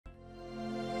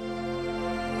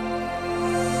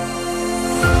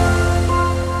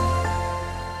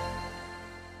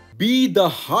Be the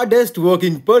hardest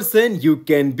working person you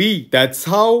can be. That's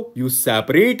how you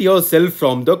separate yourself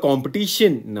from the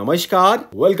competition.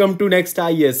 Namaskar. Welcome to Next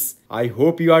IAS. I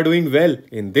hope you are doing well.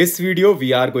 In this video,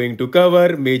 we are going to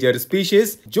cover major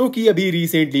species जो कि अभी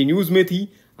recently news में थी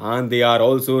and they are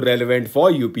also relevant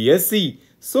for UPSC.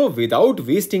 So without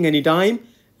wasting any time,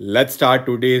 let's start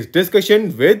today's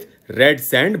discussion with Red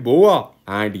Sand Boa.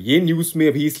 And ये news में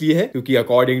अभी इसलिए है क्योंकि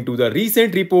according to the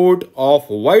recent report of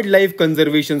wild life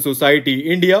conservation society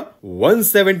India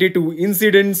 172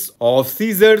 incidents of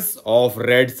seizures of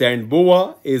red sand boa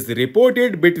is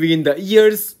reported between the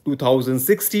years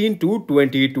 2016 to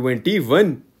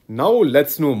 2021. Now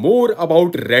let's no more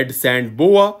about red sand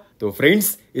बोआ. तो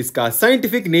friends, इसका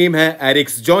scientific name है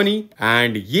एरिक्स Johnny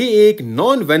and ये एक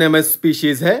non venomous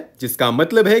species है जिसका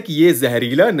मतलब है कि ये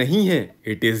जहरीला नहीं है.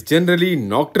 It is generally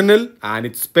nocturnal and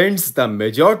it spends the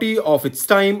majority of its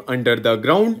time under the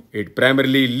ground. It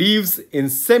primarily lives in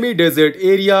semi desert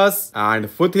areas and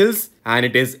foothills and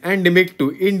it is endemic to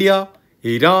India,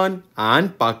 Iran and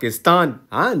Pakistan.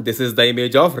 And this is the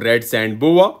image of red sand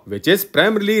boa, which is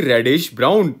primarily reddish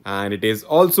brown, and it is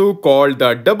also called the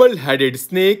double-headed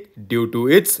snake due to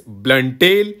its blunt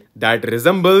tail that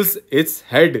resembles its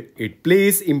head. It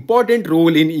plays important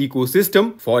role in ecosystem.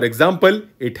 For example,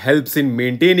 it helps in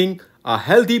maintaining a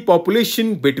healthy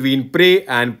population between prey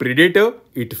and predator.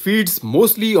 It feeds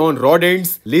mostly on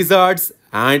rodents, lizards,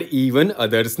 and even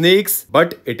other snakes,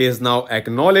 but it is now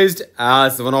acknowledged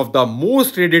as one of the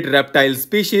most traded reptile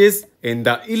species in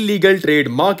the illegal trade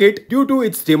market due to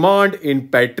its demand in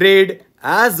pet trade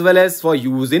as well as for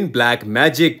use in black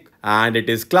magic. And it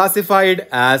is classified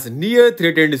as near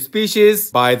threatened species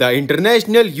by the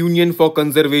International Union for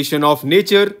Conservation of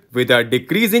Nature with a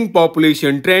decreasing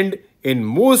population trend in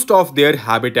most of their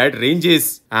habitat ranges.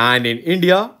 And in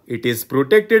India, it is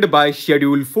protected by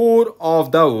Schedule 4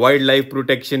 of the Wildlife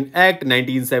Protection Act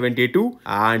 1972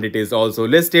 and it is also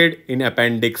listed in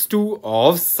Appendix 2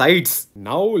 of CITES.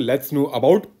 Now let's know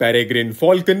about Peregrine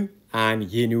Falcon. And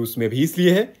ये news में भी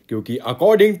इसलिए है क्योंकि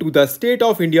according to the state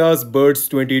of India's birds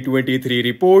 2023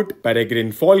 report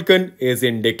peregrine Falcon is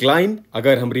in decline.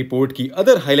 अगर हम report की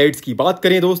other highlights की बात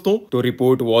करें दोस्तों, तो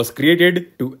report was created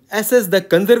to assess the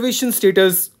conservation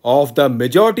status of the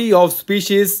majority of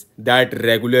species that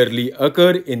regularly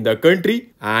occur in the country,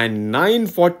 and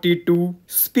 942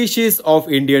 species of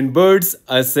Indian birds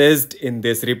assessed in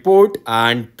this report,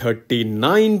 and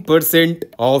 39%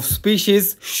 of species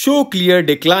show clear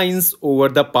declines over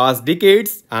the past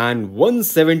decades, and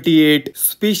 178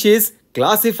 species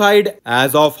classified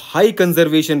as of high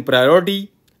conservation priority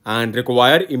and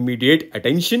require immediate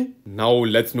attention. Now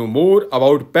let's know more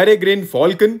about Peregrine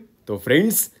Falcon. So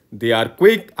friends, they are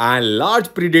quick and large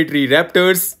predatory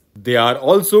raptors. They are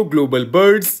also global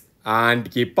birds and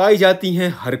ये पाई जाती हैं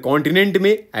हर continent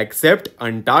में except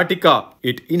Antarctica.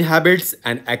 It inhabits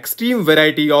an extreme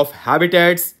variety of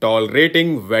habitats,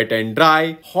 tolerating wet and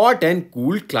dry, hot and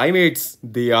cool climates.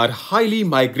 They are highly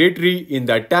migratory in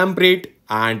the temperate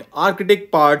and Arctic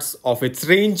parts of its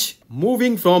range,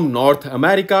 moving from North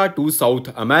America to South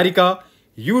America,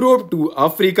 Europe to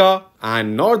Africa,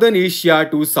 and Northern Asia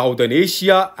to Southern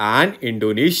Asia and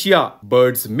Indonesia.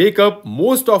 Birds make up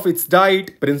most of its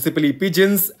diet, principally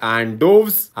pigeons and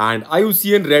doves, and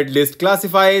IUCN Red List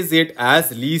classifies it as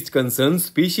least concern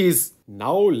species.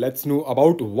 Now let's know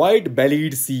about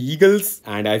white-bellied sea eagles.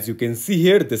 And as you can see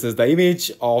here, this is the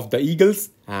image of the eagles.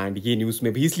 And ये news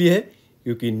में भी इसलिए है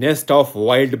क्योंकि nest of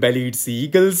white-bellied sea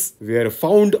eagles were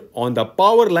found on the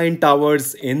power line towers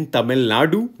in Tamil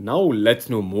Nadu. Now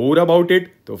let's know more about it.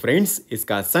 तो friends,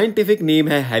 इसका scientific name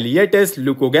है Haliaetus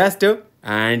leucogaster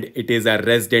and it is a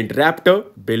resident raptor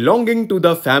belonging to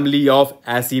the family of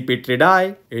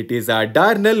Accipitridae. It is a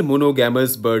diurnal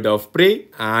monogamous bird of prey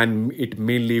and it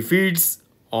mainly feeds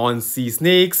on sea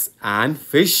snakes and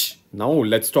fish. Now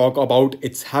let's talk about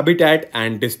its habitat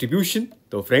and distribution.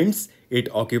 So friends, it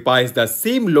occupies the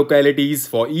same localities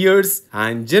for years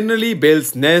and generally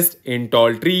builds nests in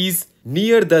tall trees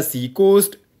near the sea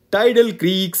coast, tidal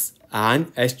creeks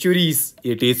and estuaries.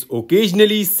 It is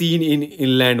occasionally seen in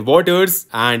inland waters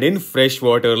and in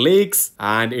freshwater lakes,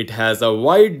 and it has a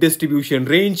wide distribution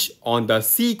range on the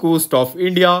sea coast of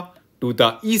India to the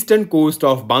eastern coast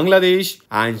of Bangladesh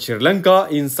and Sri Lanka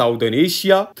in southern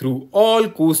Asia, through all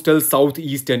coastal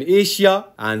southeastern Asia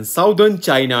and southern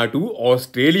China to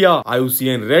Australia.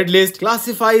 IUCN Red List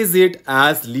classifies it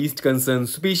as least concern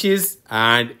species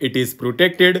and it is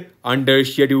protected under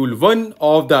Schedule 1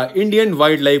 of the Indian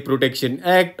Wildlife Protection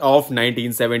Act of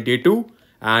 1972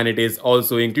 and it is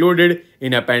also included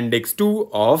in Appendix 2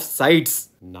 of CITES.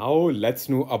 Now let's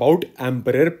know about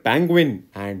Emperor Penguin.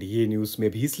 And ये news में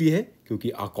भी इसलिए है क्योंकि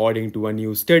according to a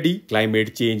new study climate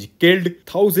change killed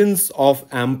thousands of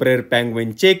emperor penguin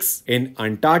chicks in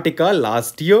Antarctica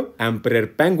last year. Emperor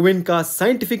penguin का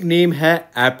scientific name है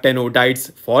Aptenoides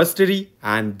forsteri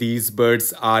and these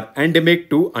birds are endemic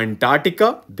to Antarctica.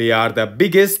 They are the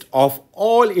biggest of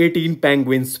all 18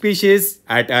 penguin species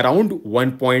at around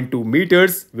 1.2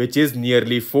 meters, which is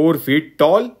nearly 4 feet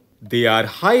tall. They are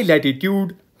high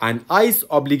latitude and ice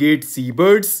obligate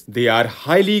seabirds. They are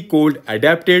highly cold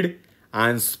adapted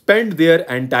and spend their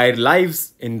entire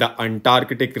lives in the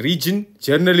Antarctic region,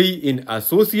 generally in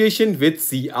association with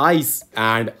sea ice,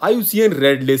 and IUCN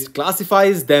Red List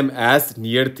classifies them as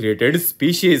near threatened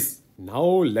species. Now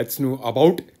let's know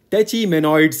about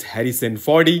Tachymenoides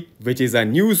Harrisonfordi, which is a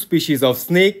new species of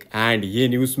snake, and ये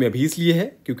news में अभी इसलिए है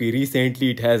क्योंकि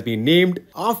recently it has been named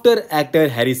after actor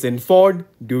Harrison Ford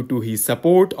due to his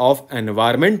support of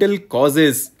environmental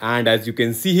causes. And as you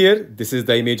can see here, this is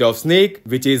the image of snake,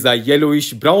 which is a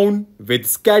yellowish brown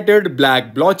with scattered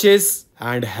black blotches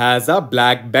and has a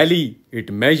black belly.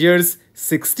 It measures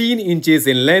 16 inches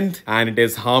in length and it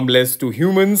is harmless to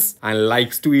humans and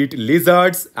likes to eat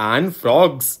lizards and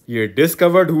frogs. ये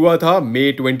discovered हुआ था May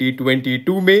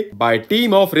 2022 में by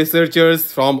team of researchers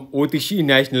from Otishi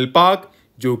National Park,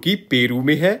 जो कि Peru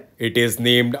में है. It is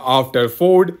named after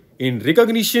Ford in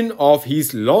recognition of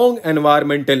his long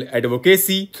environmental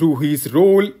advocacy through his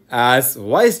role as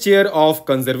Vice Chair of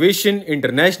Conservation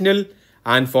International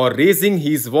and for raising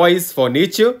his voice for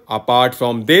nature. Apart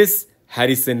from this,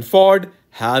 Harrison Ford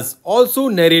has also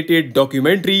narrated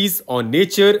documentaries on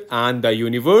nature and the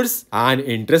universe. And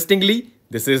interestingly,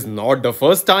 this is not the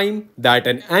first time that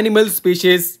an animal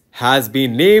species has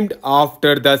been named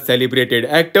after the celebrated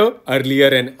actor. Earlier,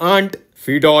 an ant,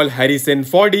 Fidel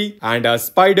Harrisonfordi, and a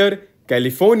spider,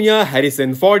 California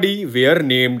Harrisonfordi, were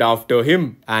named after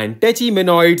him. And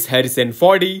Tachymenoides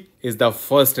Harrisonfordi is the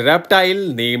first reptile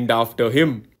named after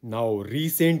him. Now,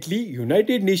 recently,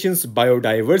 United Nations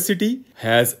Biodiversity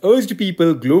has urged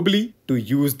people globally to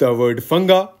use the word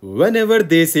funga whenever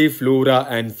they say flora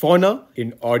and fauna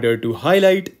in order to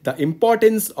highlight the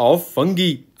importance of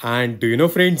fungi. And do you know,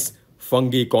 friends,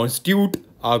 fungi constitute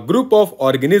a group of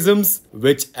organisms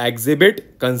which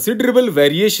exhibit considerable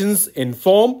variations in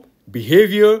form,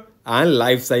 behavior, and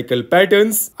life cycle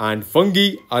patterns. And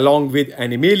fungi, along with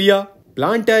Animalia,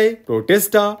 Plantae,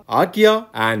 Protista, Archaea,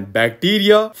 and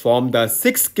bacteria form the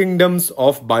 6 kingdoms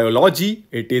of biology.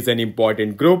 It is an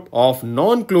important group of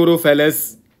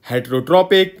non-chlorophyllous,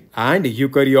 heterotrophic, and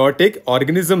eukaryotic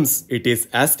organisms. It is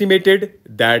estimated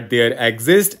that there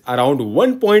exist around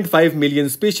 1.5 million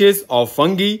species of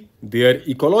fungi. Their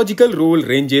ecological role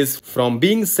ranges from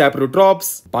being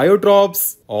saprotrophs,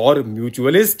 biotrophs, or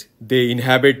mutualist. They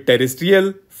inhabit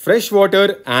terrestrial,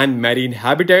 freshwater, and marine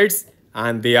habitats,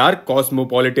 and they are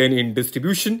cosmopolitan in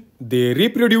distribution. They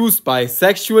reproduce by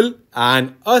sexual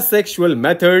and asexual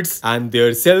methods, and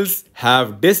their cells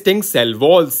have distinct cell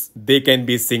walls. They can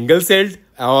be single-celled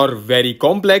or very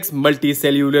complex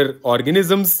multicellular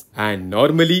organisms, and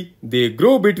normally they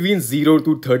grow between 0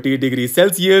 to 30 degrees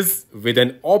Celsius with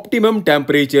an optimum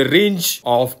temperature range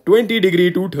of 20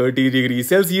 degree to 30 degrees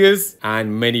Celsius,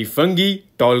 and many fungi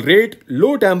tolerate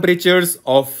low temperatures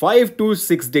of 5 to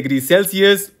 6 degrees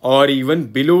Celsius or even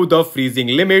below the freezing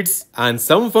limits, and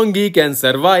some fungi can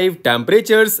survive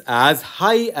temperatures as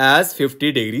high as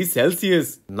 50 degrees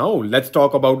Celsius. Now let's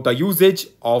talk about the usage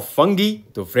of fungi.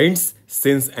 So friends,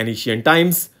 since ancient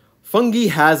times, fungi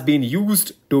has been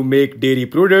used to make dairy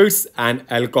products and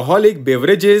alcoholic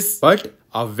beverages, but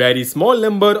a very small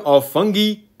number of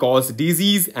fungi cause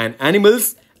disease in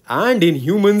animals, and in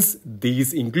humans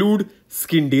these include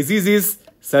skin diseases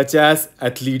such as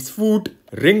athlete's foot,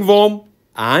 ringworm,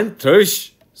 and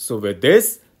thrush. So with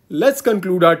this, let's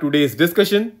conclude our today's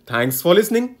discussion. Thanks for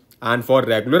listening, and for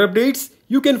regular updates,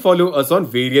 you can follow us on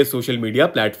various social media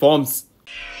platforms.